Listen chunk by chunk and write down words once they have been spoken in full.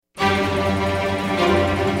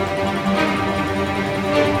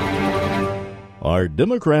Are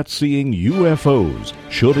Democrats seeing UFOs?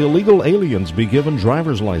 Should illegal aliens be given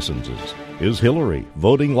driver's licenses? Is Hillary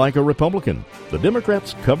voting like a Republican? The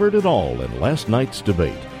Democrats covered it all in last night's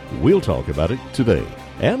debate. We'll talk about it today.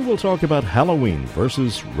 And we'll talk about Halloween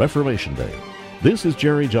versus Reformation Day. This is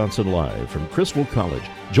Jerry Johnson live from Criswell College.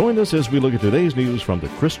 Join us as we look at today's news from the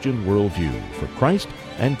Christian worldview for Christ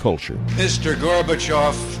and culture. Mr.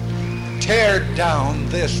 Gorbachev, tear down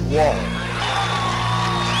this wall.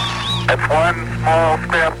 It's one small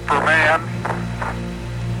step for man,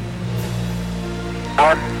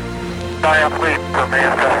 one giant leap for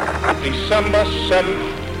mankind. December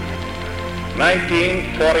 7th,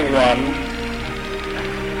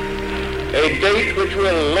 1941, a date which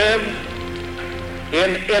will live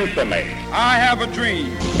in infamy. I have a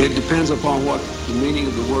dream. It depends upon what the meaning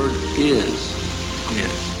of the word is.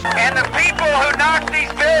 Yes. And the people who knock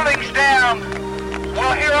these buildings down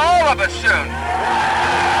will hear all of us soon.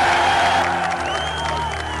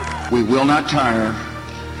 We will not tire,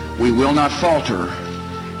 we will not falter,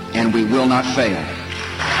 and we will not fail.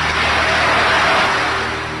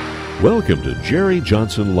 Welcome to Jerry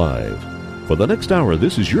Johnson Live. For the next hour,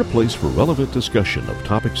 this is your place for relevant discussion of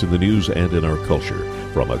topics in the news and in our culture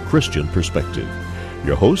from a Christian perspective.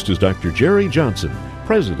 Your host is Dr. Jerry Johnson,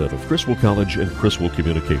 president of Criswell College and Criswell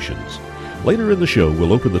Communications. Later in the show,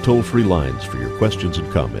 we'll open the toll-free lines for your questions and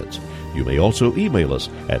comments. You may also email us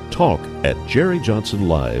at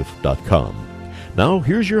talk@jerryjohnsonlive.com. Now,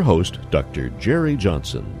 here's your host, Dr. Jerry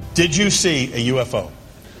Johnson. Did you see a UFO?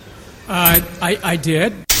 I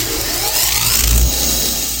did.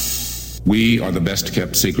 We are the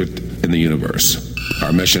best-kept secret in the universe.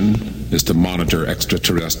 Our mission is to monitor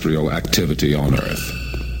extraterrestrial activity on Earth.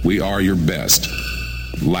 We are your best,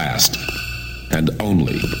 last, and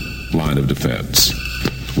only line of defense.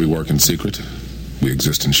 We work in secret. We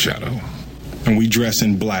exist in shadow. And we dress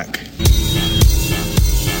in black.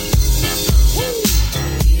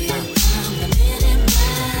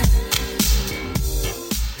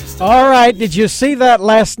 All right, did you see that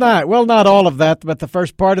last night? Well, not all of that, but the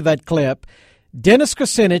first part of that clip. Dennis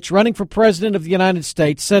Kucinich, running for president of the United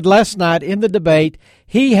States, said last night in the debate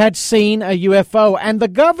he had seen a UFO. And the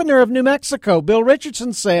governor of New Mexico, Bill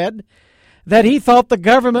Richardson, said that he thought the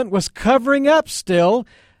government was covering up still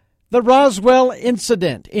the Roswell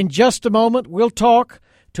incident. In just a moment, we'll talk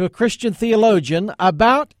to a Christian theologian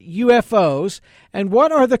about UFOs and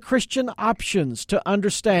what are the Christian options to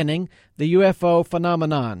understanding the UFO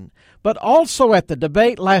phenomenon. But also at the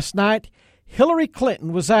debate last night, Hillary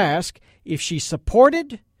Clinton was asked if she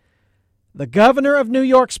supported the governor of New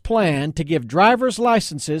York's plan to give driver's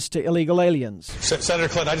licenses to illegal aliens. Senator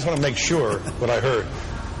Clinton, I just want to make sure what I heard.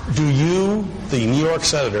 Do you, the New York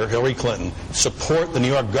Senator, Hillary Clinton, support the New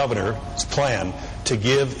York governor's plan to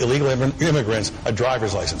give illegal immigrants a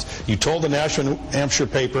driver's license? You told the National New Hampshire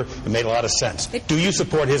paper it made a lot of sense. Do you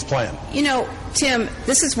support his plan? You know, Tim,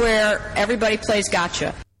 this is where everybody plays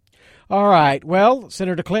gotcha. All right. Well,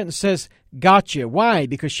 Senator Clinton says gotcha. Why?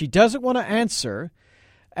 Because she doesn't want to answer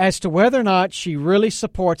as to whether or not she really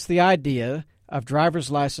supports the idea of driver's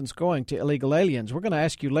license going to illegal aliens. We're going to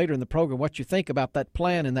ask you later in the program what you think about that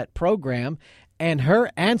plan and that program and her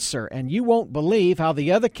answer. And you won't believe how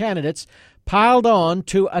the other candidates piled on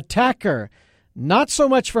to attack her, not so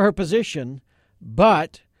much for her position,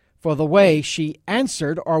 but for the way she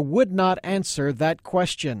answered or would not answer that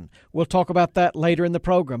question. We'll talk about that later in the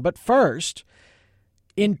program. But first,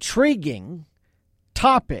 intriguing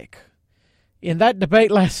topic in that debate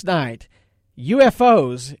last night,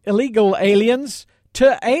 UFOs, illegal aliens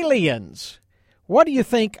to aliens. What do you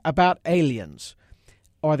think about aliens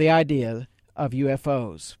or the idea of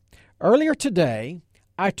UFOs? Earlier today,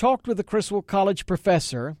 I talked with a Criswell College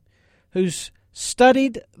professor who's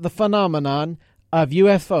studied the phenomenon of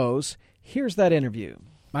UFOs. Here's that interview.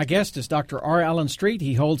 My guest is Dr. R. Allen Street.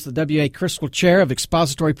 He holds the W.A. Criswell Chair of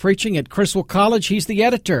Expository Preaching at Criswell College. He's the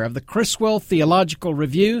editor of the Criswell Theological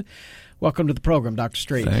Review. Welcome to the program, Dr.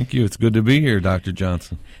 Street. Thank you. It's good to be here, Dr.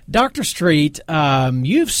 Johnson. Dr. Street,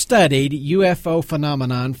 you've studied UFO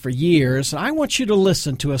phenomenon for years. I want you to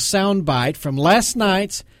listen to a soundbite from last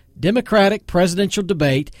night's Democratic presidential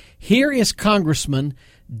debate. Here is Congressman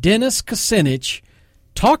Dennis Kucinich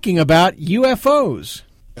talking about UFOs.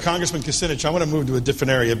 Congressman Kucinich, I want to move to a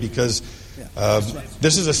different area because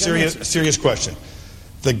this is a serious question.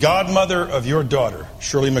 The godmother of your daughter,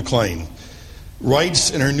 Shirley MacLaine, writes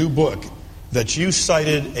in her new book that you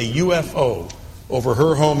cited a UFO over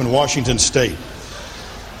her home in Washington State,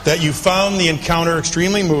 that you found the encounter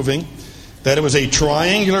extremely moving, that it was a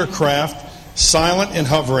triangular craft, silent and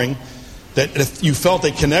hovering, that if you felt a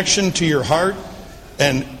connection to your heart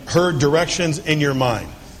and heard directions in your mind.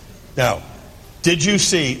 Now, Did you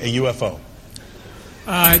see a UFO?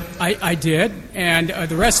 I did, and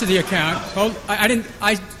the rest of the account, I didn't.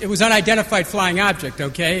 It was unidentified flying object.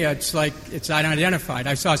 Okay, it's unidentified.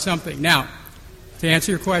 I saw something. Now, to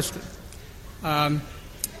answer your question, I'm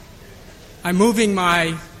moving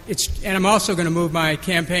and I'm also going to move my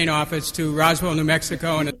campaign office to Roswell, New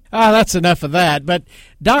Mexico. And that's enough of that. But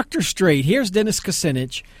Dr. Street, here's Dennis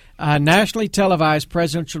Kucinich, nationally televised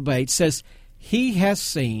presidential debate, says he has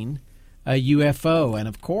seen a UFO, and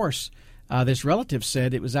of course. This relative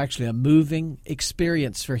said it was actually a moving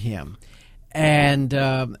experience for him. And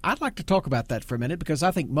I'd like to talk about that for a minute because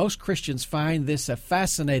I think most Christians find this a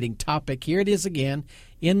fascinating topic. Here it is again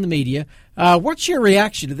in the media. What's your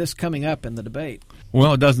reaction to this coming up in the debate?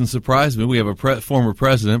 Well, it doesn't surprise me. We have a former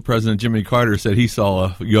president, President Jimmy Carter, said he saw a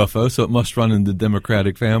UFO, so it must run in the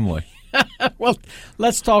Democratic family. Well,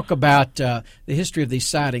 let's talk about the history of these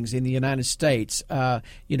sightings in the United States.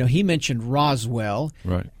 He mentioned Roswell.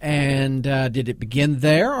 Right. And did it begin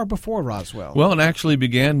there or before Roswell? Well, it actually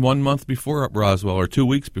began 1 month before Roswell, or 2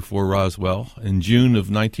 weeks before Roswell. In June of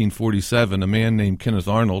 1947, a man named Kenneth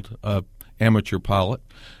Arnold, an amateur pilot,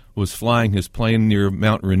 was flying his plane near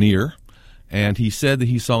Mount Rainier, and he said that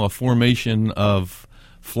he saw a formation of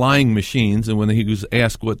flying machines, and when he was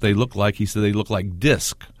asked what they looked like, he said they looked like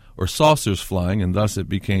discs or saucers flying, and thus it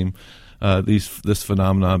became this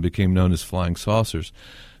phenomenon became known as flying saucers.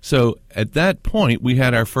 So at that point, we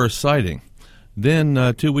had our first sighting.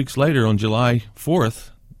 Then 2 weeks later, on July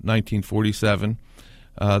 4th, 1947,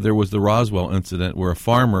 there was the Roswell incident where a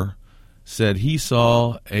farmer said he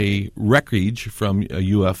saw a wreckage from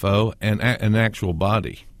a UFO and an actual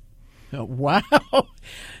body. Wow.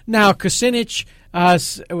 Now, Kucinich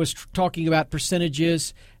was talking about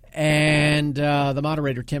percentages, and the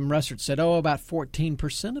moderator, Tim Russert, said, about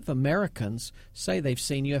 14% of Americans say they've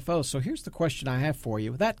seen UFOs. So here's the question I have for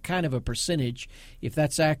you. That kind of a percentage, if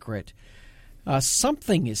that's accurate,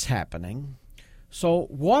 something is happening. So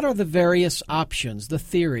what are the various options, the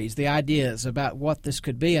theories, the ideas about what this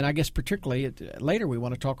could be? And I guess particularly later we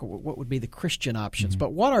want to talk about what would be the Christian options. Mm-hmm.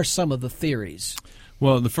 But what are some of the theories?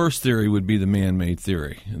 Well, the first theory would be the man-made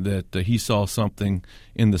theory, that he saw something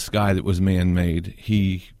in the sky that was man-made.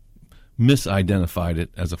 He misidentified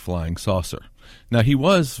it as a flying saucer. Now, he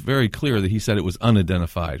was very clear that he said it was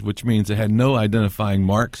unidentified, which means it had no identifying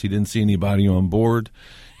marks. He didn't see anybody on board.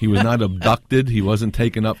 He was not abducted. He wasn't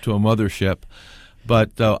taken up to a mothership.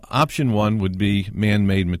 But option one would be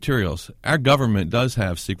man-made materials. Our government does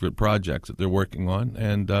have secret projects that they're working on,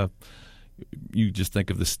 and you just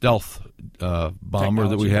think of the stealth bomber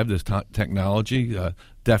that we have, this technology,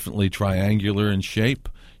 definitely triangular in shape.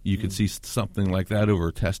 You could see something like that over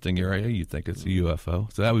a testing area. You think it's a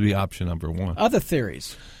UFO. So that would be option number one. Other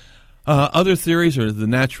theories? Other theories are the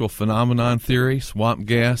natural phenomenon theory, swamp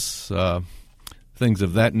gas, things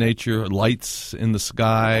of that nature, lights in the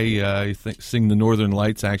sky. You think seeing the northern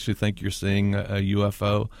lights, actually think you're seeing a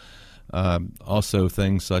UFO. Also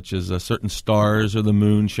things such as certain stars or the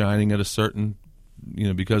moon shining at a certain,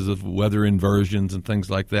 because of weather inversions and things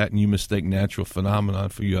like that, and you mistake natural phenomenon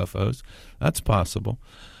for UFOs. That's possible.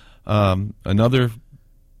 Another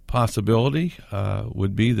possibility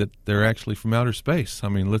would be that they're actually from outer space. I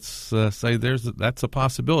mean, let's say that's a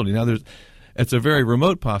possibility. Now, it's a very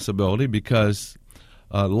remote possibility because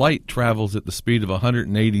light travels at the speed of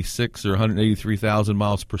 186 or 183,000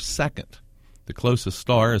 miles per second. The closest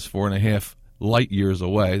star is 4.5 light years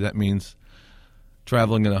away. That means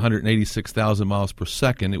traveling at 186,000 miles per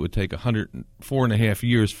second, it would take 4.5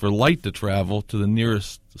 years for light to travel to the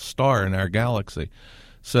nearest star in our galaxy.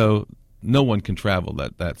 So no one can travel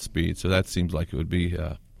that speed. So that seems like it would be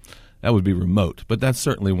that would be remote. But that's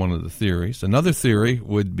certainly one of the theories. Another theory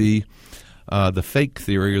would be the fake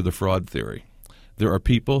theory or the fraud theory. There are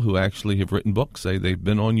people who actually have written books, say they've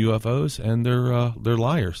been on UFOs, and they're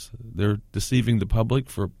liars. They're deceiving the public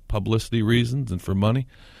for publicity reasons and for money.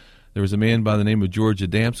 There was a man by the name of George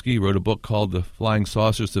Adamski. He wrote a book called The Flying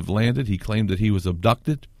Saucers Have Landed. He claimed that he was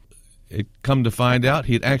abducted. It come to find out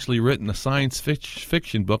he had actually written a science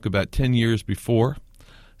fiction book about 10 years before,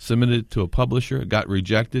 submitted it to a publisher. It got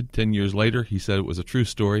rejected. 10 years later, he said it was a true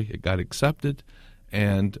story. It got accepted.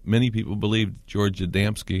 And many people believed George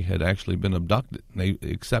Adamski had actually been abducted. They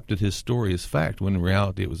accepted his story as fact, when in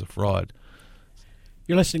reality it was a fraud.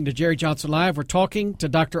 You're listening to Jerry Johnson Live. We're talking to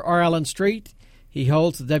Dr. R. Allen Street. He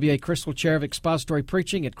holds the W.A. Criswell Chair of Expository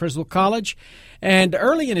Preaching at Criswell College. And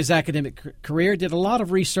early in his academic career, did a lot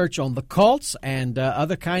of research on the cults and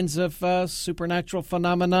other kinds of supernatural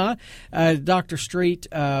phenomena. Dr. Street,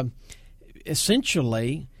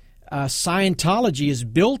 essentially, Scientology is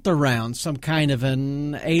built around some kind of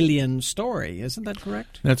an alien story. Isn't that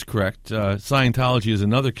correct? That's correct. Scientology is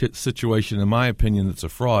another situation, in my opinion, that's a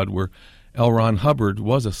fraud, where L. Ron Hubbard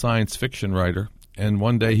was a science fiction writer, and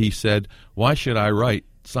one day he said, "Why should I write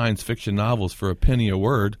science fiction novels for a penny a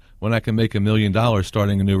word when I can make $1 million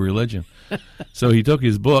starting a new religion?" So he took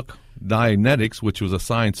his book, Dianetics, which was a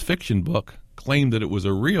science fiction book, claimed that it was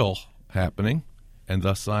a real happening, and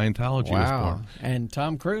thus Scientology was born. And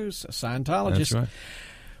Tom Cruise, a Scientologist. That's right.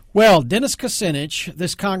 Well, Dennis Kucinich,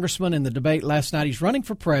 this congressman in the debate last night, he's running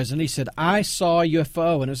for president. He said, "I saw a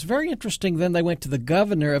UFO." And it was very interesting. Then they went to the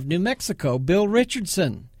governor of New Mexico, Bill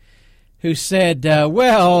Richardson, who said,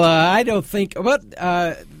 I don't think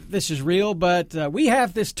this is real, but we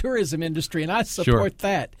have this tourism industry, and I support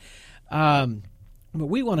that. But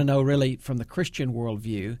we want to know, really, from the Christian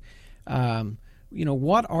worldview,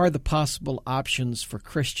 what are the possible options for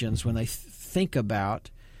Christians when they think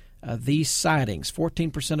about these sightings?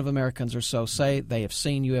 14% of Americans or so say they have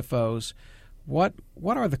seen UFOs. What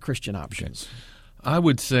are the Christian options? Okay. I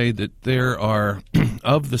would say that there are,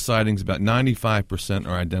 of the sightings, about 95%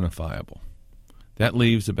 are identifiable. That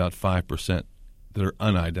leaves about 5% that are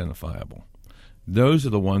unidentifiable. Those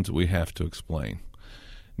are the ones that we have to explain.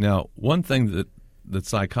 Now, one thing that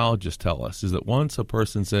psychologists tell us is that once a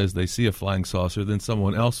person says they see a flying saucer, then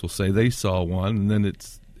someone else will say they saw one, and then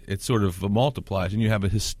it sort of multiplies, and you have a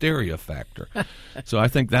hysteria factor. So I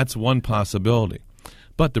think that's one possibility.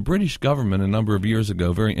 But the British government a number of years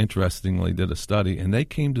ago, very interestingly, did a study, and they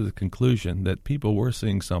came to the conclusion that people were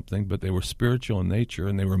seeing something, but they were spiritual in nature,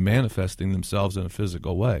 and they were manifesting themselves in a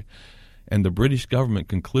physical way. And the British government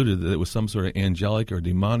concluded that it was some sort of angelic or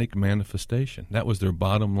demonic manifestation. That was their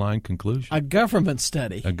bottom line conclusion. A government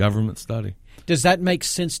study. A government study. Does that make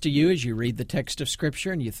sense to you as you read the text of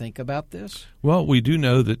Scripture and you think about this? Well, we do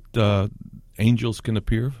know that angels can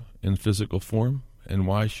appear in physical form, and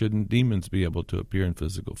why shouldn't demons be able to appear in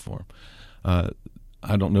physical form? I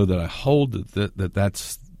don't know that I hold that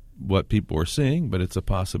that's what people are seeing, but it's a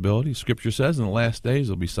possibility. Scripture says in the last days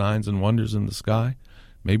there'll be signs and wonders in the sky.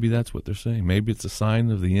 Maybe that's what they're saying. Maybe it's a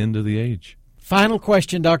sign of the end of the age. Final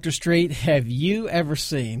question, Dr. Street. Have you ever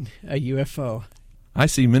seen a UFO? I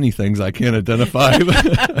see many things I can't identify,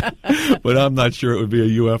 but I'm not sure it would be a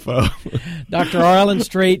UFO. Dr. Arlen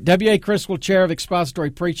Street, W.A. Criswell Chair of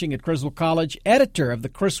Expository Preaching at Criswell College, editor of the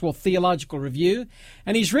Criswell Theological Review,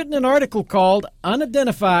 and he's written an article called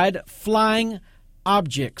Unidentified Flying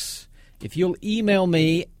Objects. If you'll email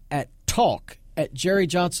me at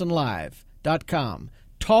talk@jerryjohnsonlive.com,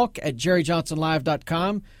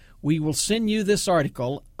 talk@jerryjohnsonlive.com, we will send you this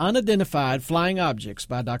article, Unidentified Flying Objects,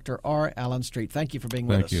 by Dr. R. Allen Street. Thank you for being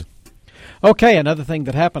with us. Thank you. Okay, another thing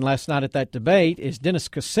that happened last night at that debate is Dennis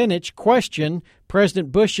Kucinich questioned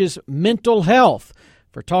President Bush's mental health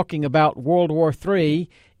for talking about World War III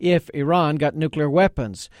if Iran got nuclear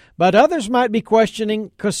weapons. But others might be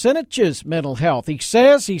questioning Kucinich's mental health. He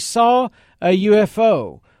says he saw a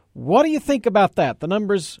UFO. What do you think about that? The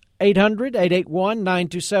number's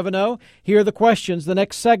 800-881-9270. Here are the questions. The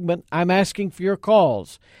next segment, I'm asking for your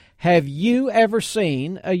calls. Have you ever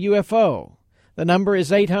seen a UFO? The number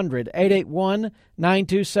is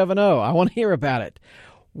 800-881-9270. I want to hear about it.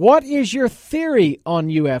 What is your theory on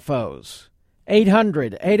UFOs?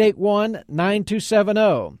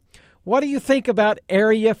 800-881-9270. What do you think about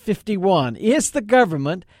Area 51? Is the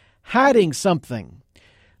government hiding something?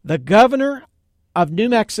 The governor of New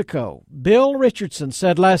Mexico, Bill Richardson,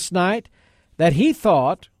 said last night that he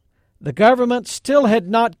thought the government still had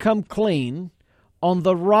not come clean on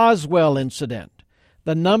the Roswell incident.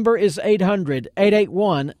 The number is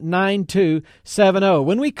 800-881-9270.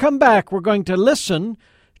 When we come back, we're going to listen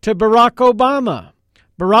to Barack Obama.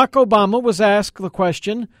 Barack Obama was asked the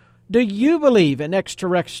question, do you believe in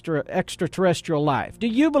extraterrestrial life? Do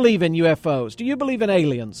you believe in UFOs? Do you believe in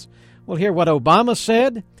aliens? We'll hear what Obama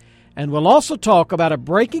said. And we'll also talk about a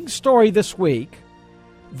breaking story this week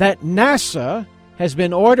that NASA has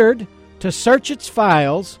been ordered to search its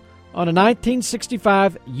files on a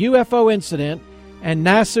 1965 UFO incident, and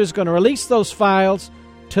NASA is going to release those files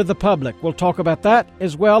to the public. We'll talk about that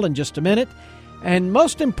as well in just a minute. And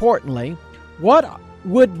most importantly, what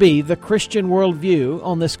would be the Christian worldview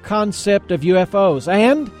on this concept of UFOs?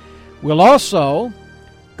 And we'll also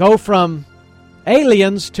go from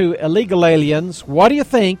aliens to illegal aliens. What do you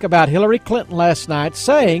think about Hillary Clinton last night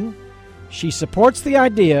saying she supports the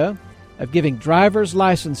idea of giving driver's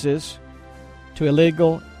licenses to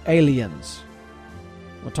illegal aliens?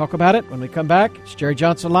 We'll talk about it when we come back. It's Jerry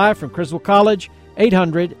Johnson Live from Criswell College,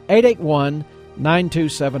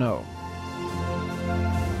 800-881-9270.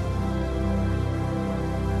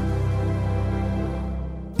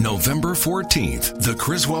 November 14th, the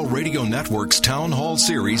Criswell Radio Network's Town Hall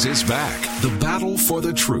Series is back. The Battle for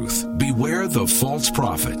the Truth. Beware the False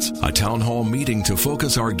Prophets. A town hall meeting to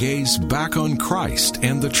focus our gaze back on Christ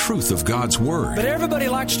and the truth of God's Word. But everybody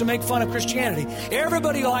likes to make fun of Christianity.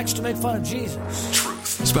 Everybody likes to make fun of Jesus. Truth.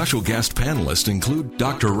 Special guest panelists include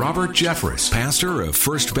Dr. Robert Jeffress, pastor of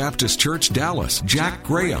First Baptist Church, Dallas; Jack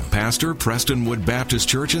Graham, pastor, Prestonwood Baptist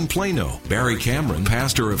Church in Plano; Barry Cameron,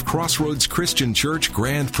 pastor of Crossroads Christian Church,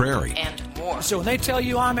 Grand Prairie. And more. So when they tell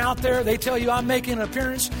you I'm out there, they tell you I'm making an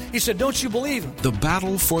appearance, he said, don't you believe them? The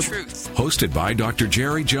Battle for Truth. Hosted by Dr.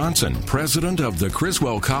 Jerry Johnson, president of the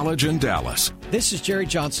Criswell College in Dallas. This is Jerry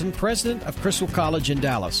Johnson, president of Criswell College in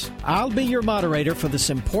Dallas. I'll be your moderator for this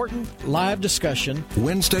important live discussion.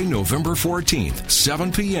 Wednesday, November 14th,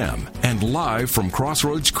 7 p.m. and live from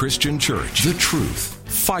Crossroads Christian Church. The Truth.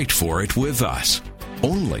 Fight for it with us.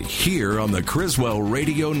 Only here on the Criswell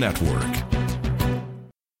Radio Network.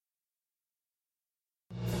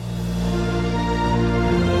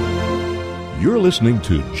 You're listening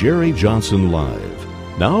to Jerry Johnson Live.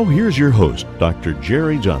 Now here's your host, Dr.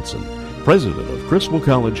 Jerry Johnson, president of Criswell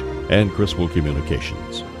College and Criswell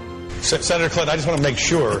Communications. Senator Clinton, I just want to make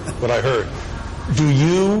sure what I heard. Do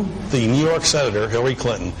you, the New York Senator, Hillary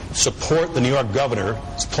Clinton, support the New York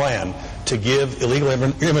governor's plan to give illegal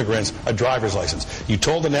immigrants a driver's license? You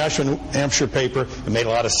told the National New Hampshire paper it made a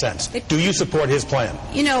lot of sense. Do you support his plan?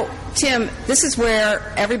 You know, Tim, this is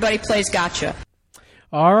where everybody plays gotcha.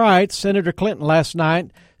 All right, Senator Clinton last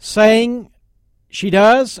night saying she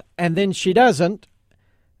does and then she doesn't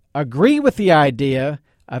agree with the idea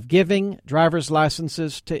of giving driver's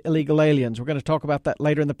licenses to illegal aliens. We're going to talk about that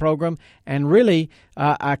later in the program. And really,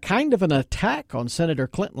 a kind of an attack on Senator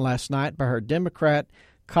Clinton last night by her Democrat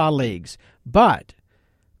colleagues. But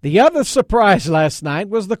the other surprise last night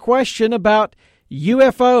was the question about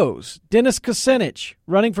UFOs. Dennis Kucinich,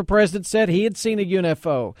 running for president, said he had seen a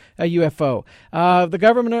UFO. The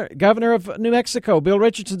governor of New Mexico, Bill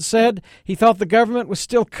Richardson, said he thought the government was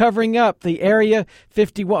still covering up the Area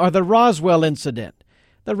 51 or the Roswell incident.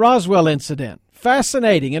 The Roswell incident.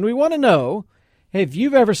 Fascinating. And we want to know, if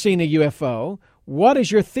you've ever seen a UFO, what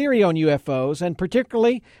is your theory on UFOs? And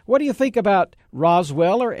particularly, what do you think about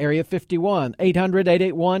Roswell or Area 51?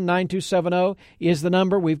 800-881-9270 is the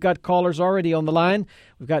number. We've got callers already on the line.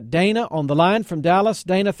 We've got Dana on the line from Dallas.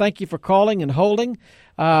 Dana, thank you for calling and holding.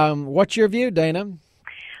 What's your view, Dana?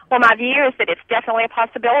 Well, my view is that it's definitely a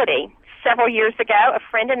possibility. Several years ago, a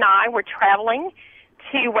friend and I were traveling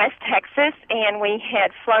to West Texas, and we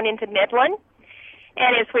had flown into Midland.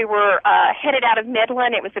 And as we were headed out of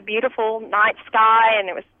Midland, it was a beautiful night sky, and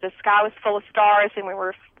the sky was full of stars, and we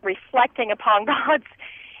were reflecting upon God's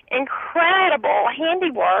incredible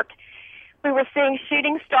handiwork. We were seeing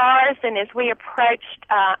shooting stars, and as we approached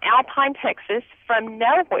Alpine, Texas, from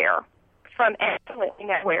nowhere, from absolutely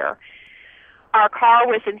nowhere, our car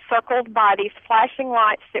was encircled by these flashing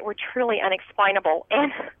lights that were truly unexplainable.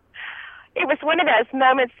 And it was one of those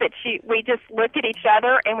moments that we just looked at each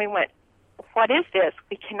other, and we went, what is this?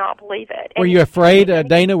 We cannot believe it. Were you afraid,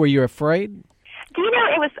 Dana? Were you afraid? Do you know,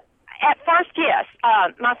 it was, at first, yes.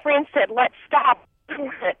 My friend said, let's stop.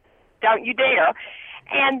 Don't you dare.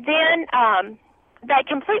 And then they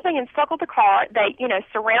completely encircled the car. They,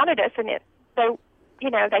 surrounded us, and they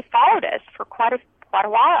followed us for quite a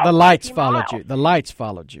while. The lights followed you. The lights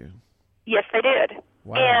followed you. Yes, they did.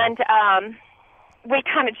 Wow. And we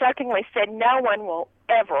kind of jokingly said, no one will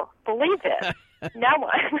ever believe this. No one.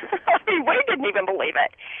 I mean, we didn't even believe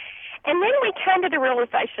it. And then we came to the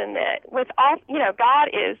realization that with all, God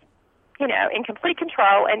is, in complete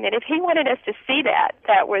control, and that if he wanted us to see that,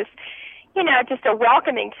 that was, just a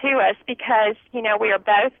welcoming to us because, we are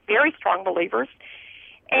both very strong believers.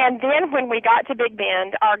 And then when we got to Big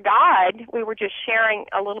Bend, our guide, we were just sharing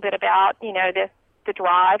a little bit about, the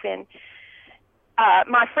drive, and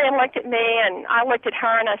my friend looked at me, and I looked at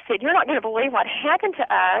her, and I said, you're not going to believe what happened to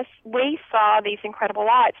us. We saw these incredible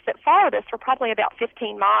lights that followed us for probably about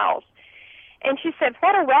 15 miles. And she said,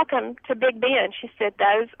 what a welcome to Big Bend. She said,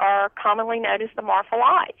 those are commonly known as the Marfa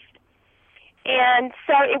lights. And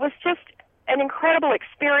so it was just an incredible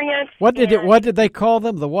experience. What did they call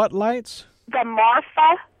them? The what lights? The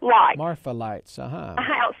Marfa lights. Marfa lights,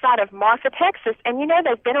 outside of Marfa, Texas. And,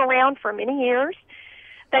 they've been around for many years.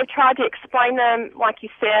 They've tried to explain them, like you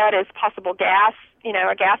said, as possible gas,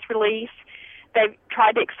 a gas release. They've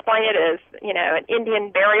tried to explain it as, an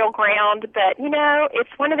Indian burial ground. But, it's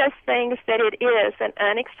one of those things that it is an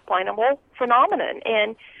unexplainable phenomenon.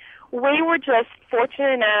 And we were just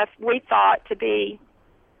fortunate enough, we thought, to be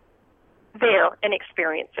there and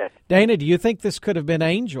experience it. Dana, do you think this could have been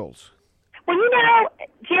angels? Well,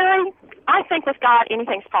 Jerry, I think with God,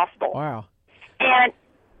 anything's possible. Wow. And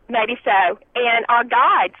maybe so. And our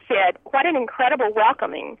guide said, what an incredible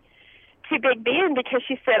welcoming to Big Bend, because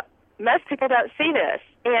she said, most people don't see this.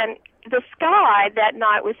 And the sky that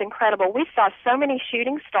night was incredible. We saw so many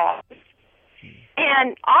shooting stars.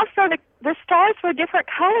 And also the stars were different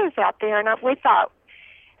colors out there. And we thought,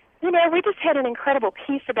 we just had an incredible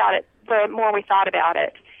peace about it the more we thought about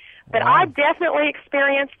it. But wow. I definitely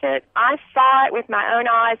experienced it. I saw it with my own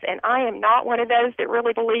eyes, and I am not one of those that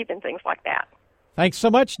really believe in things like that. Thanks so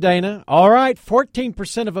much, Dana. All right,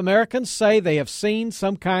 14% of Americans say they have seen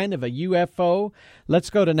some kind of a UFO. Let's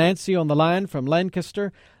go to Nancy on the line from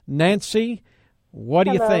Lancaster. Nancy, what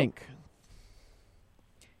do you think?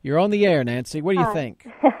 You're on the air, Nancy. What do you think?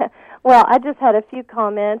 Well, I just had a few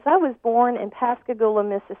comments. I was born in Pascagoula,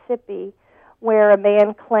 Mississippi, where a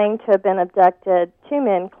man claimed to have been abducted. Two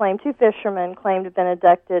fishermen claimed to have been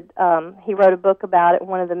abducted. He wrote a book about it,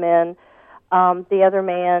 one of the men. The other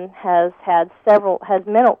man has had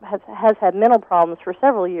mental problems for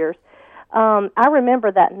several years. I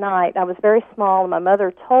remember that night. I was very small, and my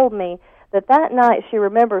mother told me that night she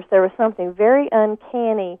remembers there was something very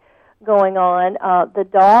uncanny going on. The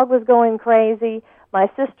dog was going crazy. My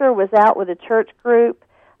sister was out with a church group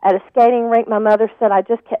at a skating rink. My mother said, I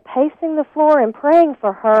just kept pacing the floor and praying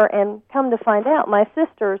for her, and come to find out, my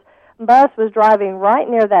sister's bus was driving right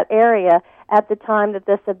near that area at the time that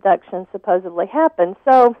this abduction supposedly happened.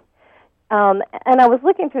 So, and I was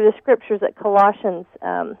looking through the scriptures at Colossians,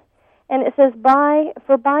 and it says,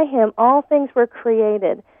 For by him all things were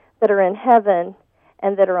created that are in heaven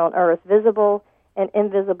and that are on earth, visible and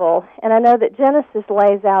invisible. And I know that Genesis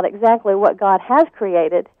lays out exactly what God has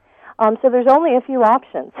created. So there's only a few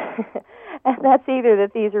options, and that's either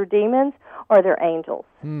that these are demons or they're angels.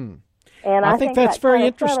 And I think that's that very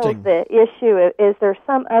interesting. The issue is there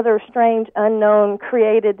some other strange, unknown,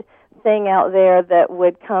 created thing out there that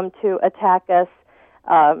would come to attack us,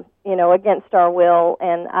 against our will?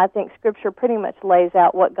 And I think Scripture pretty much lays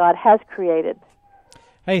out what God has created.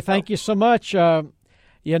 Hey, thank you so much. I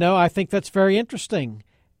think that's very interesting.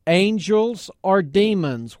 Angels or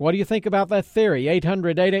demons? What do you think about that theory?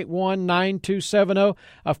 800-881-9270.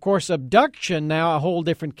 Of course, abduction now a whole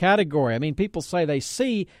different category. I mean, people say they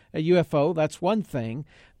see a UFO. That's one thing.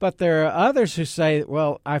 But there are others who say,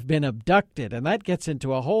 well, I've been abducted, and that gets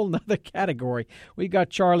into a whole other category. We've got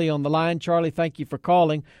Charlie on the line. Charlie, thank you for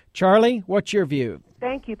calling. Charlie, what's your view?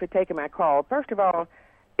 Thank you for taking my call. First of all,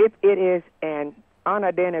 if it is an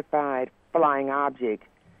unidentified flying object,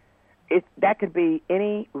 that could be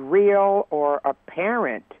any real or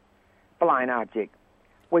apparent flying object,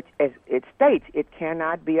 which, as it states, it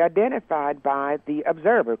cannot be identified by the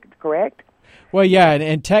observer, correct? Well, yeah,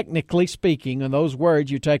 and technically speaking, in those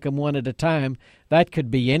words, you take them one at a time, that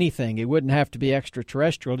could be anything. It wouldn't have to be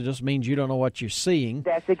extraterrestrial. It just means you don't know what you're seeing.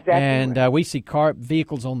 That's exactly and right. We see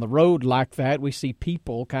vehicles on the road like that. We see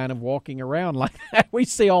people kind of walking around like that. We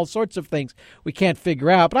see all sorts of things we can't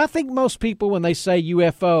figure out. But I think most people, when they say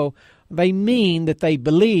UFO, they mean that they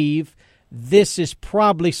believe this is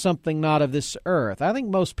probably something not of this earth. I think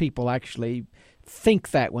most people actually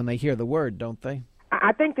think that when they hear the word, don't they?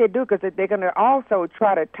 I think they do, because they're going to also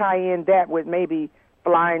try to tie in that with maybe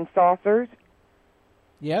flying saucers.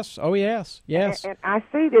 Yes. Oh, yes. Yes. And I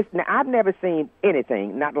see this. Now, I've never seen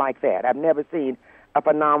anything not like that. I've never seen a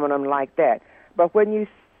phenomenon like that. But when you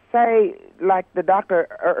say, like the doctor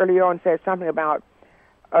earlier on said something about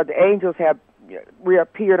the angels have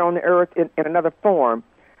reappeared on the earth in another form,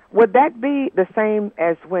 would that be the same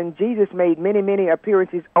as when Jesus made many, many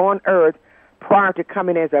appearances on earth prior to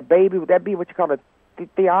coming as a baby? Would that be what you call a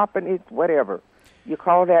theophany, whatever you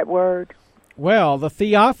call that word? Well, the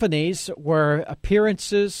theophanies were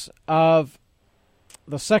appearances of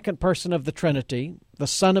the second person of the Trinity, the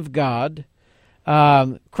Son of God,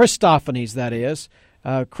 Christophanies, that is.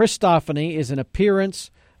 Christophany is an appearance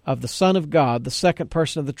of the Son of God, the second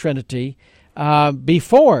person of the Trinity,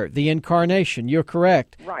 before the incarnation. You're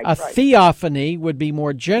correct. Right, theophany would be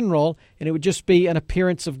more general, and it would just be an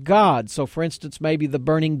appearance of God. So, for instance, maybe the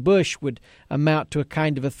burning bush would amount to a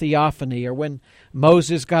kind of a theophany, or when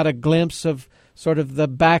Moses got a glimpse of sort of the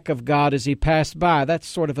back of God as he passed by. That's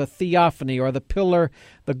sort of a theophany, or the pillar,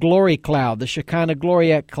 the glory cloud, the Shekinah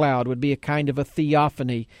glory cloud would be a kind of a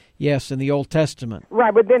theophany, yes, in the Old Testament.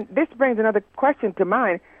 Right, but then this brings another question to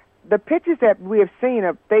mind. The pictures that we have seen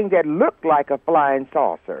of things that look like a flying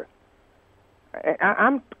saucer,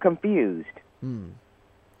 I'm confused.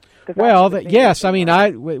 Well, yes, I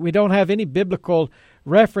mean, we don't have any biblical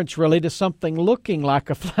reference really to something looking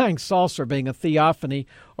like a flying saucer being a theophany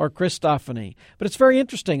or Christophany. But it's very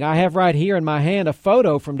interesting. I have right here in my hand a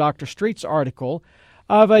photo from Dr. Street's article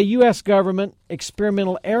of a U.S. government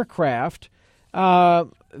experimental aircraft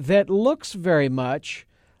that looks very much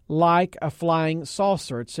like a flying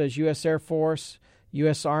saucer. It says U.S. Air Force,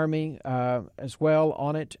 U.S. Army as well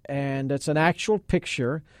on it, and it's an actual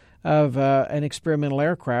picture of an experimental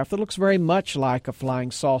aircraft that looks very much like a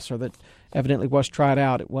flying saucer that evidently was tried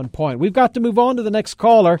out at one point. We've got to move on to the next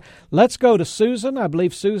caller. Let's go to Susan. I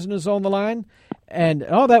believe Susan is on the line. And,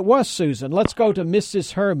 that was Susan. Let's go to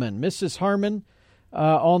Mrs. Herman. Mrs. Herman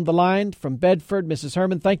on the line from Bedford. Mrs.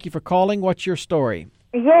 Herman, thank you for calling. What's your story?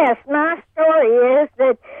 Yes, my story is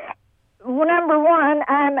that, number one,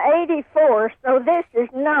 I'm 84, so this is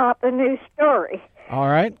not a new story. All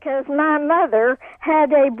right. Because my mother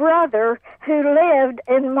had a brother who lived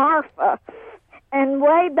in Marfa. And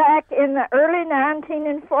way back in the early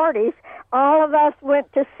 1940s, all of us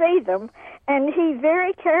went to see them, and he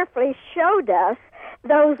very carefully showed us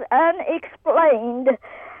those unexplained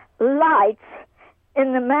lights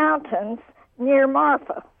in the mountains near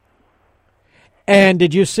Marfa. And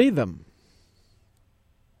did you see them?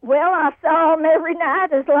 Well, I saw them every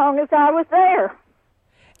night as long as I was there.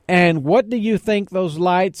 And what do you think those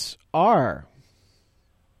lights are?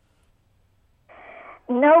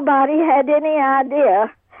 Nobody had any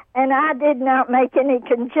idea, and I did not make any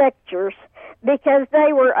conjectures because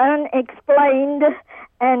they were unexplained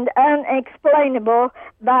and unexplainable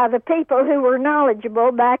by the people who were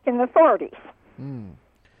knowledgeable back in the 40s.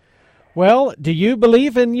 Well, do you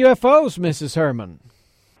believe in UFOs, Mrs. Herman?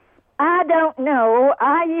 I don't know.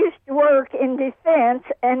 I used to work in defense,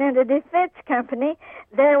 and in a defense company,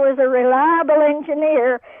 there was a reliable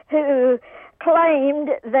engineer who claimed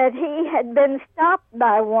that he had been stopped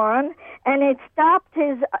by one, and it stopped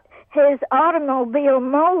his automobile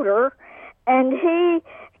motor, and he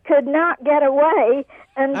could not get away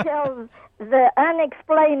until the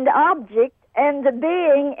unexplained object and the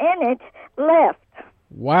being in it left.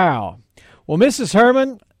 Wow. Well, Mrs.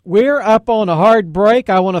 Herman, we're up on a hard break.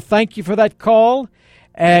 I want to thank you for that call,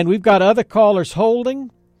 and we've got other callers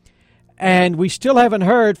holding, and we still haven't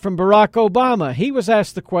heard from Barack Obama. He was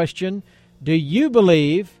asked the question, do you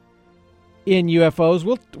believe in UFOs?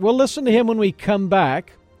 We'll listen to him when we come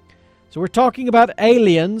back. So we're talking about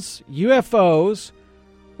aliens, UFOs.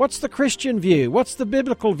 What's the Christian view? What's the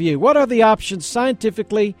biblical view? What are the options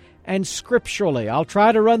scientifically and scripturally? I'll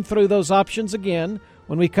try to run through those options again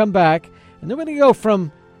when we come back. And then we're going to go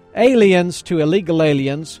from aliens to illegal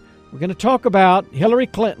aliens. We're going to talk about Hillary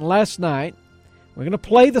Clinton last night. We're going to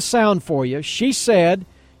play the sound for you. She said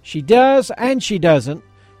she does and she doesn't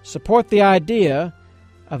support the idea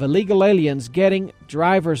of illegal aliens getting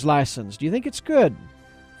driver's license. Do you think it's good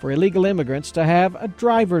for illegal immigrants to have a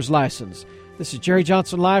driver's license? This is Jerry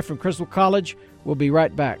Johnson live from Criswell College. We'll be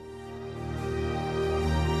right back.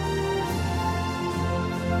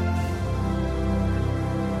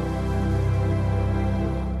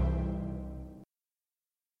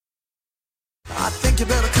 I think you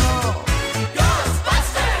better call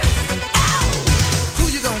Ghostbusters! Ow! Who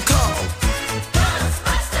you gonna call?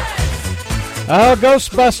 Ghostbusters! Oh,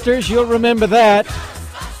 Ghostbusters, you'll remember that.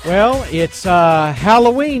 Well, it's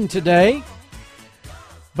Halloween today,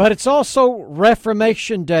 but it's also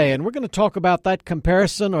Reformation Day, and we're going to talk about that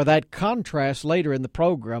comparison or that contrast later in the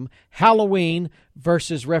program, Halloween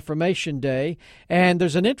versus Reformation Day. And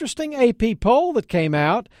there's an interesting AP poll that came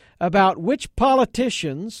out about which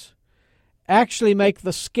politicians actually make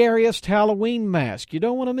the scariest Halloween mask. You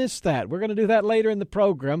don't want to miss that. We're going to do that later in the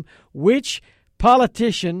program. Which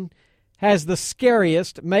politician has the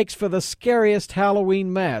scariest, makes for the scariest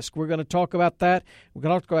Halloween mask? We're going to talk about that. We're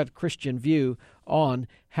going to talk about a Christian view on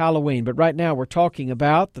Halloween. But right now we're talking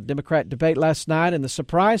about the Democrat debate last night and the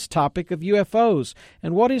surprise topic of UFOs.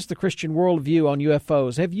 And what is the Christian worldview on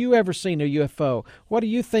UFOs? Have you ever seen a UFO? What do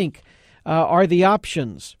you think are the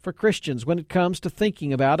options for Christians when it comes to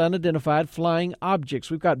thinking about unidentified flying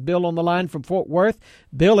objects? We've got Bill on the line from Fort Worth.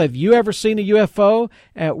 Bill, have you ever seen a UFO?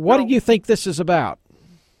 What do you think this is about?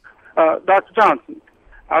 Dr. Johnson,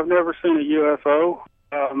 I've never seen a UFO,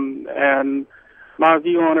 and my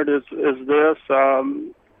view on it is this.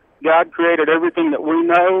 God created everything that we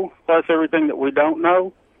know, plus everything that we don't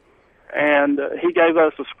know, and He gave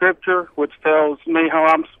us a scripture which tells me how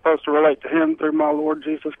I'm supposed to relate to Him through my Lord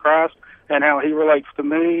Jesus Christ, and how He relates to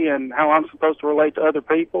me, and how I'm supposed to relate to other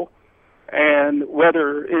people, and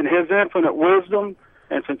whether in His infinite wisdom,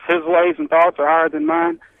 and since His ways and thoughts are higher than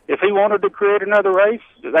mine, if He wanted to create another race,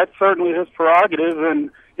 that's certainly His prerogative,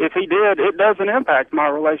 and if He did, it doesn't impact my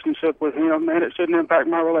relationship with Him, and it shouldn't impact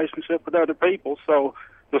my relationship with other people. So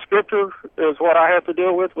the Scripture is what I have to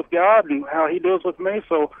deal with God and how He deals with me,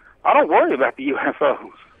 so I don't worry about the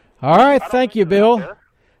UFOs. All right, thank you, Bill.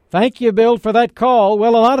 Thank you, Bill, for that call.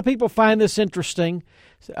 Well, a lot of people find this interesting.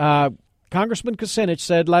 Congressman Kucinich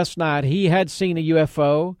said last night he had seen a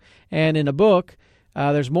UFO, and in a book,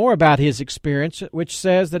 there's more about his experience, which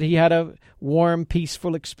says that he had a warm,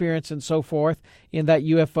 peaceful experience and so forth in that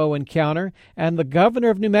UFO encounter. And the governor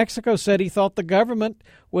of New Mexico said he thought the government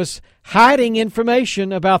was hiding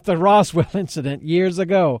information about the Roswell incident years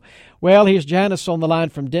ago. Well, here's Janice on the line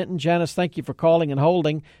from Denton. Janice, thank you for calling and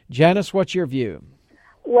holding. Janice, what's your view?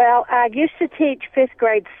 Well, I used to teach fifth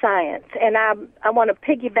grade science, and I want to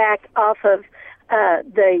piggyback off of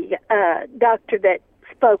the doctor that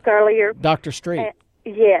spoke earlier. Dr. Street.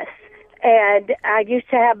 Yes. And I used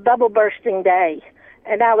to have bubble bursting day.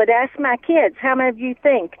 And I would ask my kids, how many of you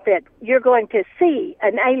think that you're going to see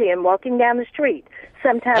an alien walking down the street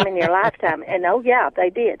sometime in your lifetime? And, oh, yeah,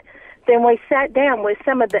 they did. Then we sat down with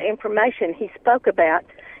some of the information he spoke about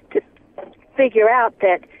to figure out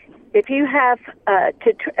that if you have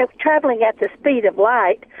traveling at the speed of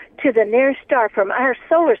light to the nearest star from our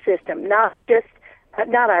solar system, not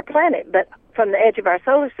our planet, but from the edge of our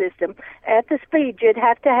solar system, at the speed you'd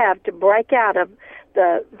have to break out of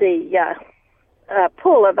the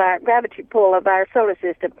pull of our gravity pull of our solar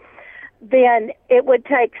system, then it would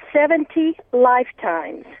take 70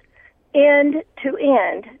 lifetimes end to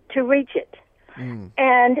end to reach it.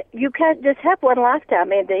 And you can't just have one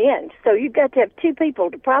lifetime end to end. So you've got to have two people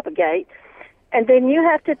to propagate. And then you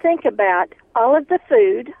have to think about all of the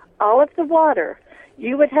food, all of the water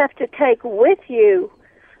you would have to take with you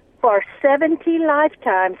for 70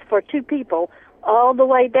 lifetimes for two people all the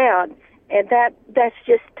way down. And that's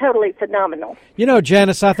just totally phenomenal. You know,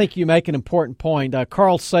 Janice, I think you make an important point.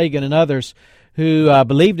 Carl Sagan and others who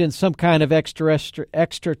believed in some kind of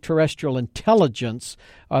extraterrestrial intelligence,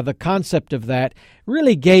 the concept of that,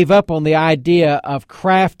 really gave up on the idea of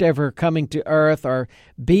craft ever coming to Earth or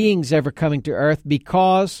beings ever coming to Earth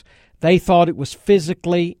because they thought it was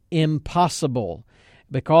physically impossible.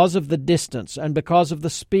 Because of the distance and because of the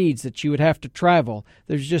speeds that you would have to travel,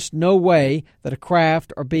 there's just no way that a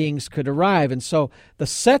craft or beings could arrive. And so the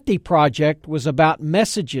SETI project was about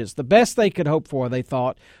messages. The best they could hope for, they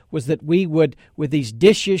thought, was that we would, with these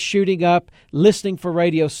dishes shooting up, listening for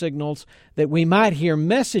radio signals, that we might hear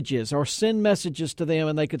messages or send messages to them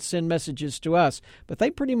and they could send messages to us. But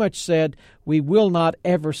they pretty much said, we will not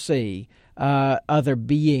ever see other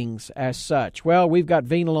beings as such. Well, we've got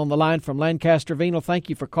Venal on the line from Lancaster. Venal, thank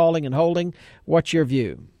you for calling and holding. What's your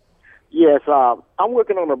view? Yes, I'm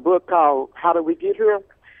working on a book called How Did We Get Here?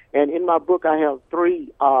 And in my book, I have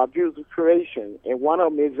three views of creation, and one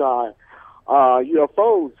of them is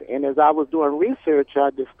UFOs. And as I was doing research, I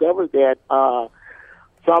discovered that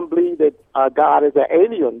some believe that God is an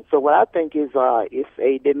alien. So what I think is it's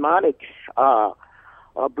a demonic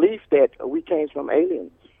belief that we came from aliens.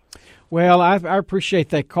 Well, I appreciate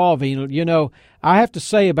that call, Venal. You know, I have to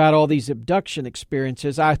say about all these abduction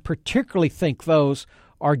experiences, I particularly think those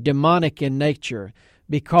are demonic in nature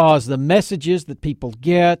because the messages that people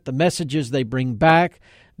get, the messages they bring back,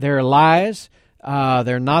 they're lies,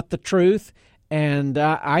 they're not the truth, and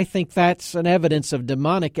I think that's an evidence of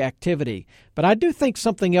demonic activity. But I do think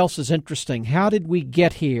something else is interesting. How did we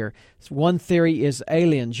get here? One theory is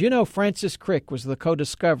aliens. You know, Francis Crick was the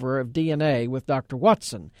co-discoverer of DNA with Dr.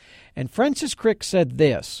 Watson. And Francis Crick said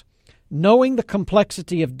this, knowing the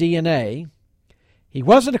complexity of DNA, he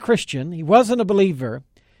wasn't a Christian, he wasn't a believer,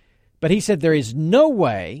 but he said there is no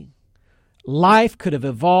way life could have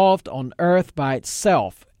evolved on Earth by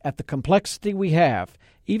itself at the complexity we have,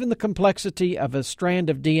 even the complexity of a strand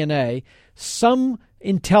of DNA. Some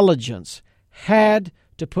intelligence had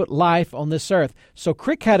to put life on this earth. So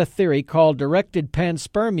Crick had a theory called directed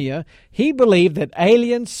panspermia. He believed that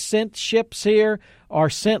aliens sent ships here or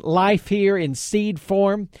sent life here in seed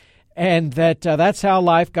form, and that that's how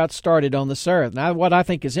life got started on this earth. Now, what I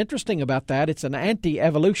think is interesting about that, it's an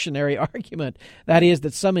anti-evolutionary argument. That is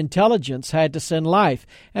that some intelligence had to send life.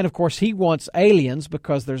 And, of course, he wants aliens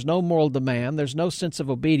because there's no moral demand, there's no sense of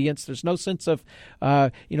obedience, there's no sense of,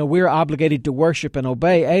 we're obligated to worship and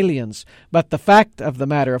obey aliens. But the fact of the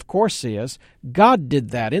matter, of course, is God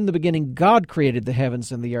did that. In the beginning, God created the heavens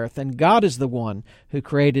and the earth, and God is the one who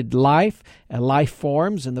created life and life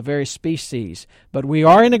forms and the various species. But we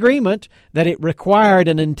are in agreement that it required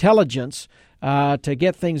an intelligence to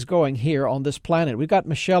get things going here on this planet. We've got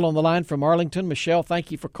Michelle on the line from Arlington. Michelle,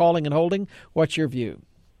 thank you for calling and holding. What's your view?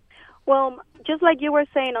 Well, just like you were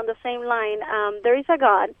saying on the same line, there is a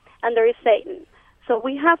God and there is Satan. So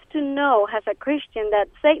we have to know as a Christian that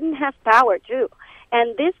Satan has power too.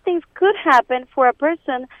 And these things could happen for a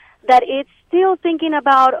person that is still thinking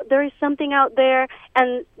about there is something out there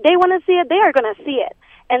and they want to see it, they are going to see it.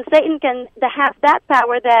 and Satan can have that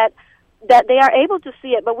power that they are able to see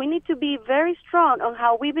it. But we need to be very strong on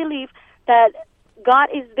how we believe that God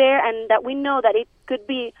is there, and that we know that it could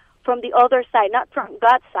be from the other side, not from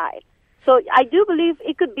God's side. So I do believe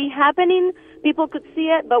it could be happening. People could see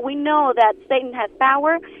it, but we know that Satan has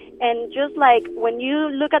power. And just like when you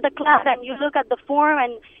look at the cloud and you look at the form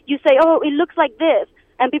and you say, oh, it looks like this,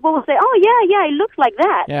 and people will say, oh, yeah, it looks like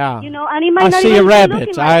that. Yeah. You know, and it might I not see even a be rabbit.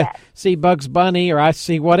 looking I like that. see Bugs Bunny, or I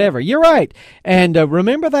see whatever. You're right. And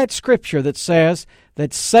remember that scripture that says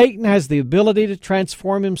that Satan has the ability to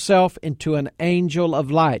transform himself into an angel of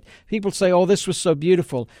light. People say, oh, this was so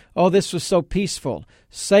beautiful. Oh, this was so peaceful.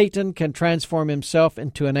 Satan can transform himself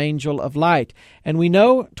into an angel of light. And we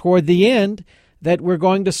know toward the end that we're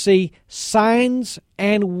going to see signs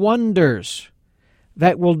and wonders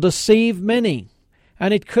that will deceive many.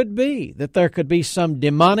 And it could be that there could be some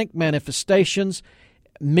demonic manifestations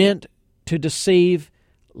meant to deceive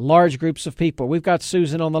large groups of people. We've got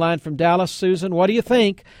Susan on the line from Dallas. Susan, what do you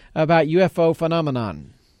think about UFO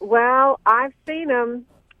phenomenon? Well, I've seen them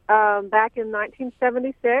back in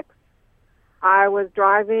 1976. I was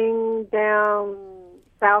driving down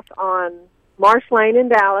south on Marsh Lane in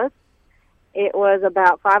Dallas. It was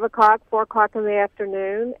about 4 o'clock in the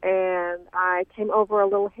afternoon, and I came over a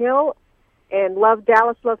little hill, and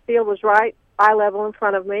Dallas Love Field was right eye level in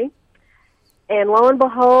front of me. And lo and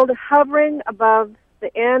behold, hovering above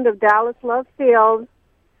the end of Dallas Love Field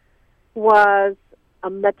was a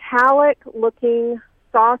metallic-looking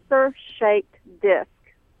saucer-shaped disc.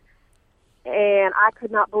 And I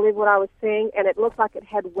could not believe what I was seeing, and it looked like it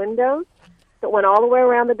had windows that went all the way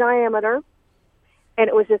around the diameter, and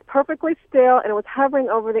it was just perfectly still, and it was hovering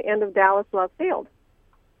over the end of Dallas Love Field.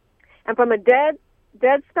 And from a dead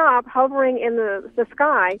stop, hovering in the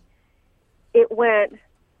sky, it went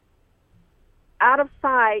out of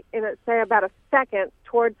sight in, say, about a second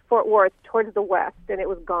towards Fort Worth, towards the west, and it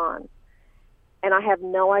was gone. And I have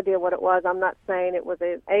no idea what it was. I'm not saying it was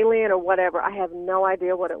an alien or whatever. I have no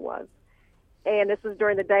idea what it was. And this was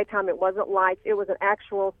during the daytime. It wasn't lights. It was an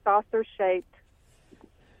actual saucer-shaped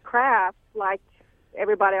craft, like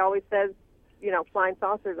everybody always says, flying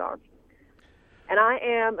saucers are. And I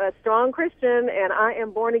am a strong Christian, and I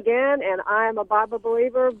am born again, and I am a Bible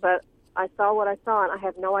believer, but I saw what I saw, and I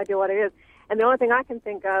have no idea what it is. And the only thing I can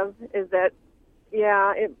think of is that,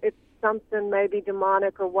 it's something maybe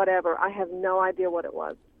demonic or whatever. I have no idea what it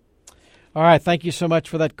was. All right, thank you so much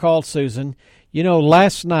for that call, Susan.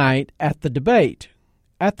 Last night at the debate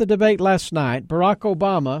last night,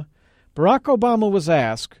 Barack Obama was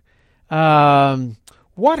asked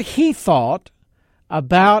what he thought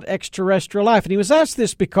about extraterrestrial life. And he was asked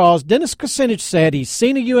this because Dennis Kucinich said he's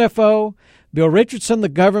seen a UFO. Bill Richardson, the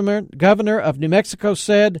governor of New Mexico,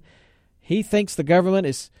 said he thinks the government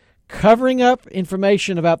is covering up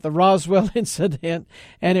information about the Roswell incident,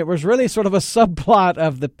 and it was really sort of a subplot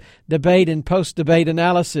of the debate and post-debate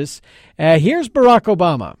analysis. Here's Barack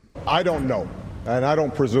Obama. I don't know, and I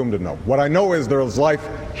don't presume to know. What I know is there's life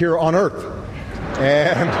here on Earth,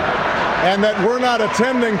 and that we're not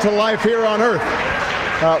attending to life here on Earth.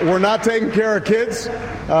 We're not taking care of kids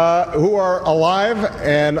who are alive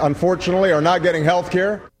and unfortunately are not getting health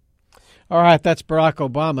care. All right, that's Barack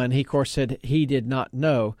Obama, and he, of course, said he did not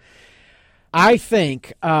know. I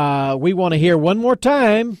think we want to hear one more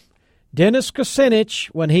time Dennis Kucinich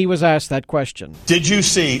when he was asked that question. Did you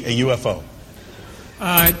see a UFO?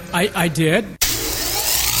 I did.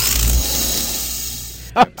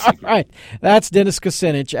 All right, that's Dennis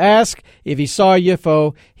Kucinich. Ask if he saw a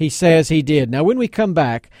UFO. He says he did. Now, when we come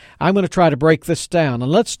back, I'm going to try to break this down,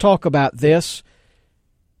 and let's talk about this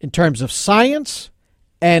in terms of science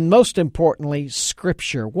and, most importantly,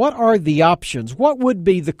 Scripture. What are the options? What would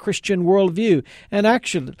be the Christian worldview? And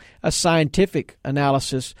actually, a scientific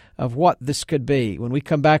analysis of what this could be. When we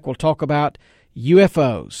come back, we'll talk about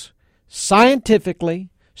UFOs. Scientifically,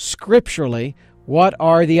 scripturally, what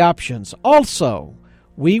are the options? Also,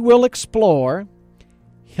 we will explore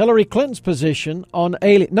Hillary Clinton's position on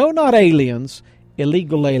illegal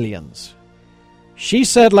aliens. She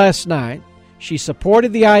said last night she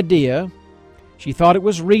supported the idea. She thought it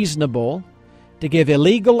was reasonable to give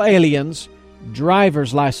illegal aliens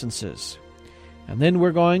driver's licenses. And then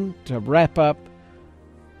we're going to wrap up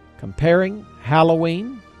comparing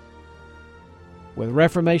Halloween with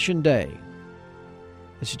Reformation Day.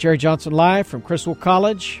 This is Jerry Johnson live from Criswell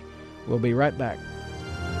College. We'll be right back.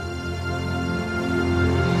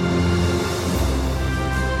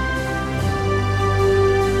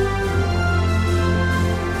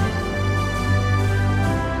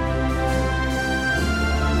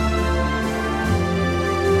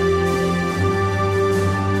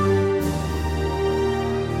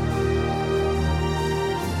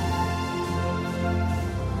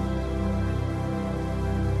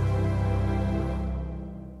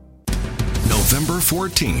 November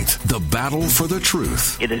 14th, the battle for the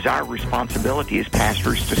truth. It is our responsibility as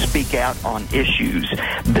pastors to speak out on issues,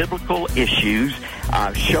 biblical issues,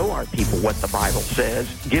 show our people what the Bible says,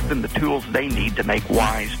 give them the tools they need to make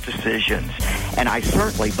wise decisions. And I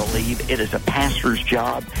certainly believe it is a pastor's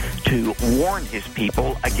job to warn his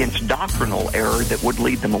people against doctrinal error that would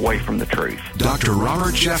lead them away from the truth. Dr.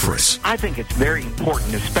 Robert Jeffress. I think it's very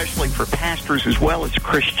important, especially for pastors as well as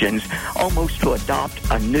Christians, almost to adopt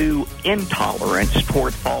a new intolerance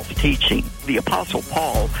toward false teaching. The Apostle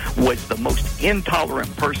Paul was the most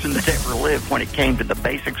intolerant person that ever lived when it came to the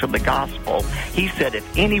basics of the gospel. He said,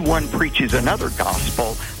 if anyone preaches another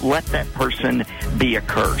gospel, let that person be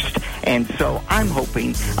accursed. And so I'm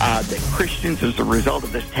hoping that Christians, as a result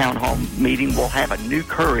of this town hall meeting, will have a new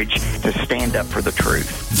courage to stand up for the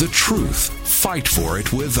truth. The truth. Fight for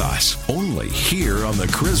it with us. Only here on the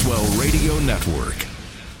Criswell Radio Network.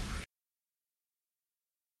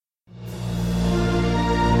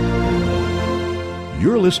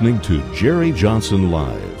 You're listening to Jerry Johnson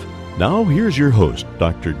Live. Now here's your host,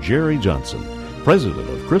 Dr. Jerry Johnson, president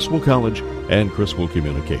of Criswell College and Criswell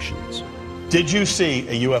Communications. Did you see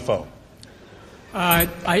a UFO?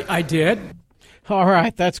 I did. All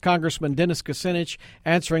right, that's Congressman Dennis Kucinich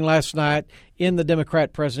answering last night in the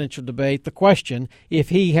Democrat presidential debate the question if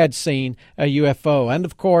he had seen a UFO. And,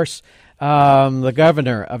 of course, the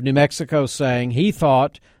governor of New Mexico saying he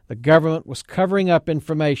thought the government was covering up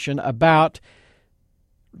information about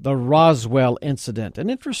the Roswell incident. And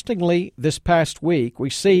interestingly, this past week, we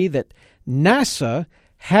see that NASA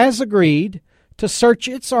has agreed to search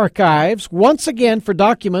its archives once again for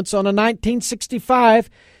documents on a 1965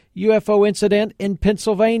 UFO incident in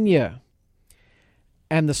Pennsylvania.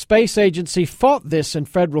 And the space agency fought this in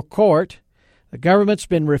federal court. The government's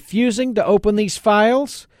been refusing to open these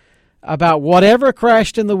files about whatever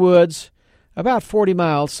crashed in the woods about 40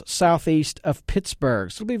 miles southeast of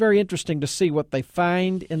Pittsburgh. So it'll be very interesting to see what they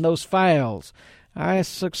find in those files. I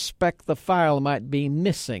suspect the file might be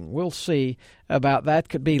missing. We'll see about that.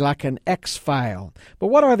 Could be like an X file. But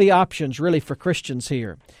what are the options really for Christians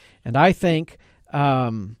here? And I think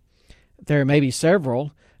there may be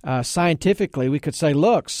several. Scientifically, we could say,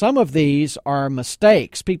 look, some of these are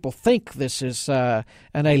mistakes. People think this is an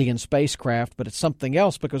alien spacecraft, but it's something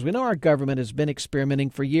else because we know our government has been experimenting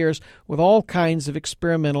for years with all kinds of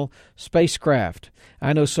experimental spacecraft.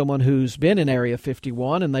 I know someone who's been in Area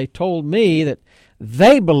 51, and they told me that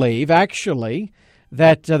they believe, actually,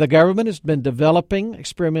 that the government has been developing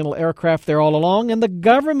experimental aircraft there all along, and the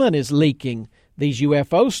government is leaking these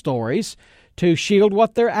UFO stories to shield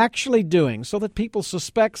what they're actually doing so that people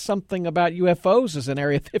suspect something about UFOs is in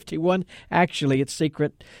Area 51. Actually, it's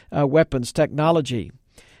secret weapons technology.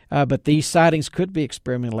 But these sightings could be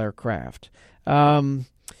experimental aircraft. But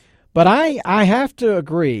I have to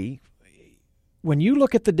agree, when you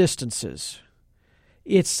look at the distances,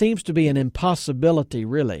 it seems to be an impossibility,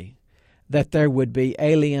 really, that there would be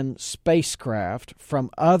alien spacecraft from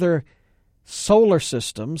other solar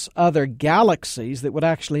systems, other galaxies that would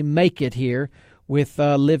actually make it here with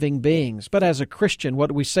living beings. But as a Christian, what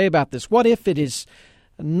do we say about this? What if it is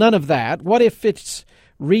none of that? What if it's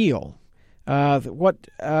real? What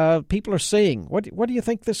people are seeing? What do you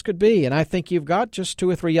think this could be? And I think you've got just two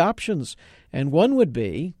or three options. And one would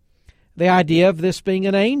be the idea of this being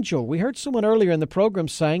an angel. We heard someone earlier in the program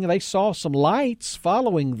saying they saw some lights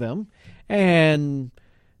following them, and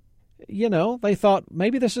they thought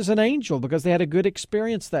maybe this is an angel because they had a good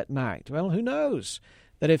experience that night. Well, who knows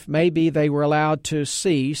that if maybe they were allowed to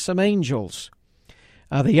see some angels.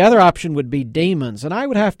 The other option would be demons. And I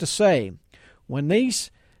would have to say, when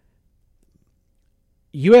these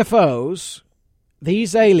UFOs,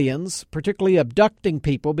 these aliens, particularly abducting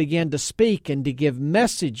people, began to speak and to give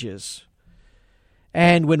messages,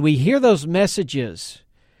 and when we hear those messages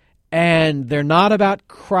and they're not about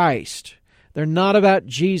Christ, they're not about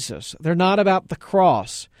Jesus, they're not about the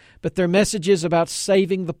cross, but they're messages about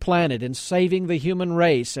saving the planet and saving the human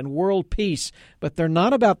race and world peace, but they're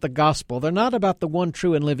not about the gospel, they're not about the one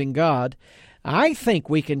true and living God, I think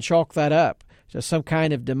we can chalk that up to some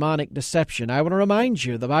kind of demonic deception. I want to remind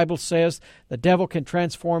you, the Bible says the devil can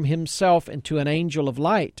transform himself into an angel of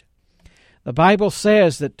light. The Bible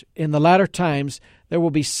says that in the latter times there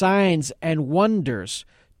will be signs and wonders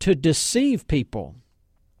to deceive people.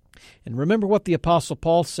 And remember what the Apostle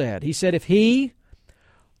Paul said. He said, if he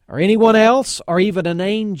or anyone else or even an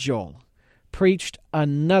angel preached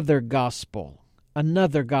another gospel.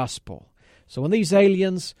 So when these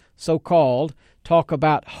aliens, so-called, talk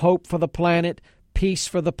about hope for the planet, peace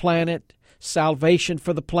for the planet, salvation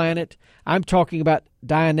for the planet, I'm talking about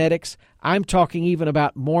Dianetics. I'm talking even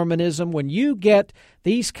about Mormonism. When you get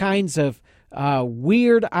these kinds of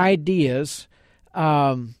weird ideas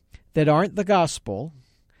that aren't the gospel,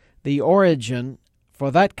 the origin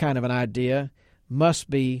for that kind of an idea must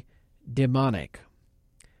be demonic.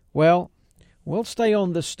 Well, we'll stay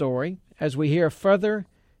on this story as we hear further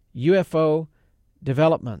UFO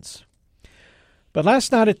developments. But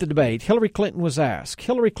last night at the debate, Hillary Clinton was asked,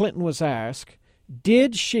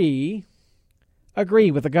 did she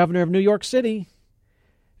agree with the governor of New York State,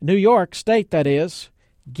 that is,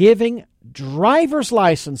 giving driver's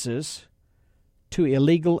licenses to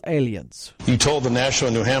illegal aliens? You told the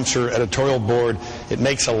National New Hampshire editorial board it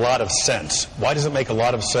makes a lot of sense. Why does it make a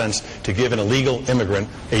lot of sense to give an illegal immigrant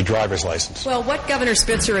a driver's license? Well, what Governor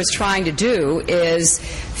Spitzer is trying to do is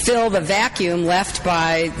fill the vacuum left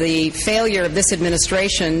by the failure of this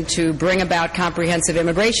administration to bring about comprehensive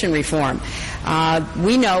immigration reform.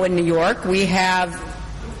 We know in New York we have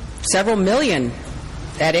several million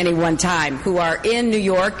at any one time who are in New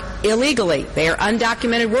York illegally. They are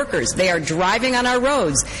undocumented workers. They are driving on our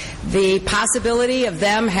roads. The possibility of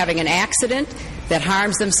them having an accident that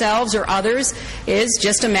harms themselves or others is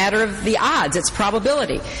just a matter of the odds. It's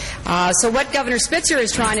probability. So what Governor Spitzer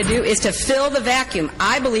is trying to do is to fill the vacuum.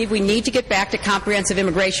 I believe we need to get back to comprehensive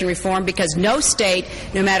immigration reform because no state,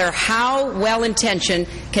 no matter how well-intentioned,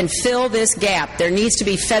 can fill this gap. There needs to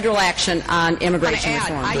be federal action on immigration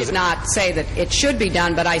reform. I did not say that it should be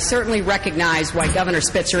done, but I certainly recognize why Governor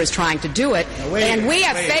Spitzer is trying to do it. And we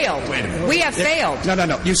have failed. We have failed.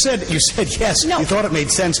 No. You said yes. No. You thought it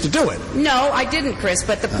made sense to do it. No, I didn't, Chris.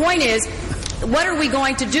 But the point is, what are we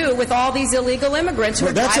going to do with all these illegal immigrants who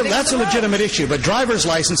are driving on the road? That's a legitimate issue, but driver's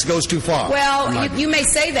license goes too far. Well, you may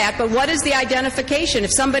say that, but what is the identification?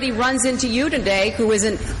 If somebody runs into you today who is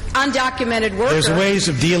an undocumented worker... There's ways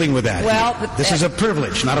of dealing with that. Well, this is a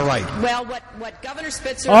privilege, not a right. Well, what Governor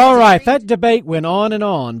Spitzer... All right, that debate went on and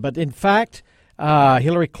on, but in fact,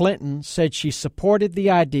 Hillary Clinton said she supported the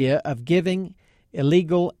idea of giving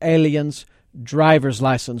illegal aliens driver's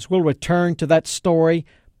license. We'll return to that story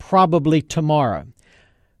probably tomorrow.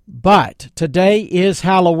 But today is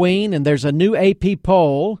Halloween, and there's a new AP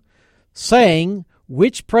poll saying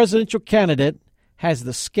which presidential candidate has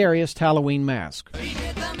the scariest Halloween mask.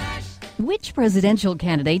 Which presidential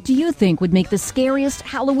candidate do you think would make the scariest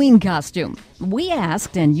Halloween costume? We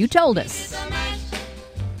asked, and you told us.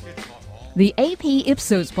 The AP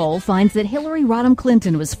Ipsos poll finds that Hillary Rodham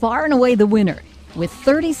Clinton was far and away the winner, with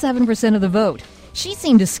 37% of the vote. She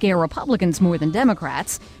seemed to scare Republicans more than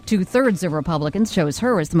Democrats. 2/3 of Republicans chose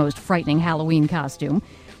her as the most frightening Halloween costume.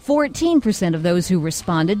 14% of those who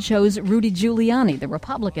responded chose Rudy Giuliani, the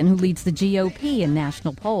Republican who leads the GOP in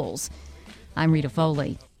national polls. I'm Rita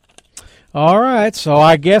Foley. All right, so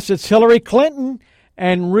I guess it's Hillary Clinton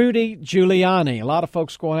and Rudy Giuliani. A lot of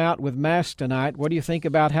folks going out with masks tonight. What do you think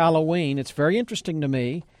about Halloween? It's very interesting to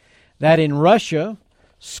me that in Russia,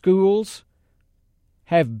 schools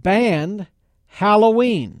have banned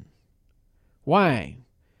Halloween. Why?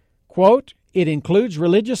 Quote, it includes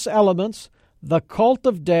religious elements, the cult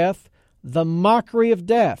of death, the mockery of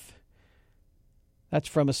death. That's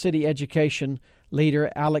from a city education leader,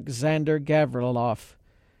 Alexander Gavrilov.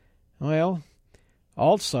 Well,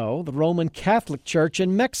 also, the Roman Catholic Church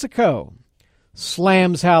in Mexico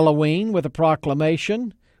slams Halloween with a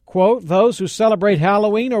proclamation, quote, those who celebrate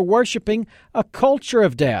Halloween are worshiping a culture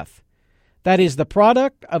of death that is the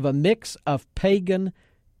product of a mix of pagan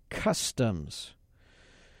customs.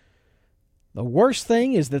 The worst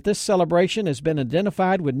thing is that this celebration has been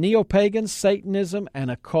identified with neo-pagan, Satanism, and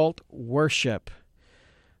occult worship.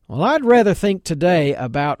 Well, I'd rather think today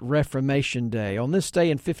about Reformation Day. On this day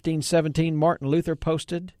in 1517, Martin Luther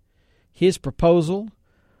posted his proposal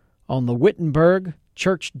on the Wittenberg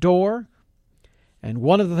church door, and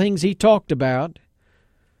one of the things he talked about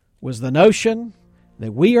was the notion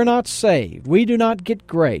that we are not saved, we do not get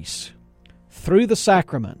grace through the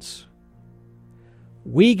sacraments.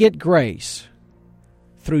 We get grace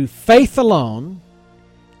through faith alone,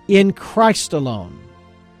 in Christ alone.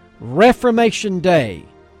 Reformation Day,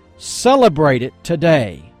 celebrate it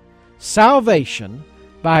today. Salvation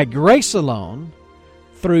by grace alone,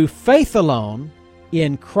 through faith alone,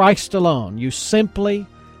 in Christ alone. You simply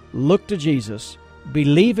look to Jesus,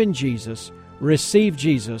 believe in Jesus, receive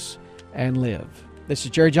Jesus, and live. This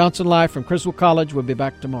is Jerry Johnson live from Criswell College. We'll be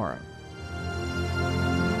back tomorrow.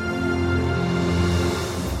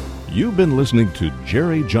 You've been listening to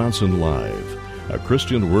Jerry Johnson Live, a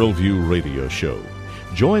Christian Worldview radio show.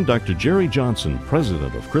 Join Dr. Jerry Johnson,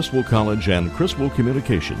 president of Criswell College and Criswell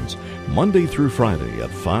Communications, Monday through Friday at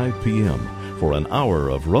 5 p.m. for an hour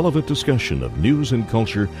of relevant discussion of news and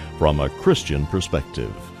culture from a Christian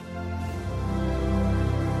perspective.